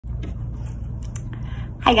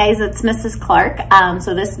Hi guys, it's Mrs. Clark.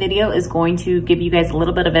 So this video is going to give you guys a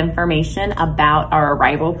little bit of information about our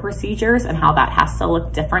arrival procedures and how that has to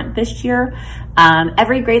look different this year.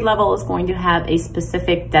 Every grade level is going to have a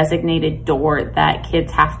specific designated door that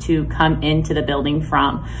kids have to come into the building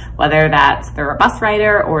from, whether that's they're a bus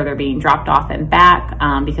rider or they're being dropped off and back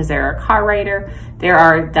because they're a car rider. There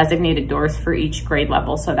are designated doors for each grade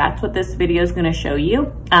level. So that's what this video is going to show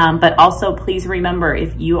you. But also please remember,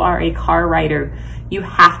 if you are a car rider, you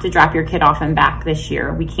have to drop your kid off and back this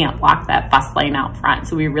year. We can't block that bus lane out front.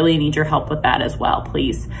 So we really need your help with that as well,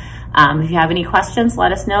 please. If you have any questions,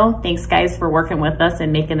 let us know. Thanks guys for working with us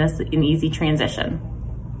and making this an easy transition.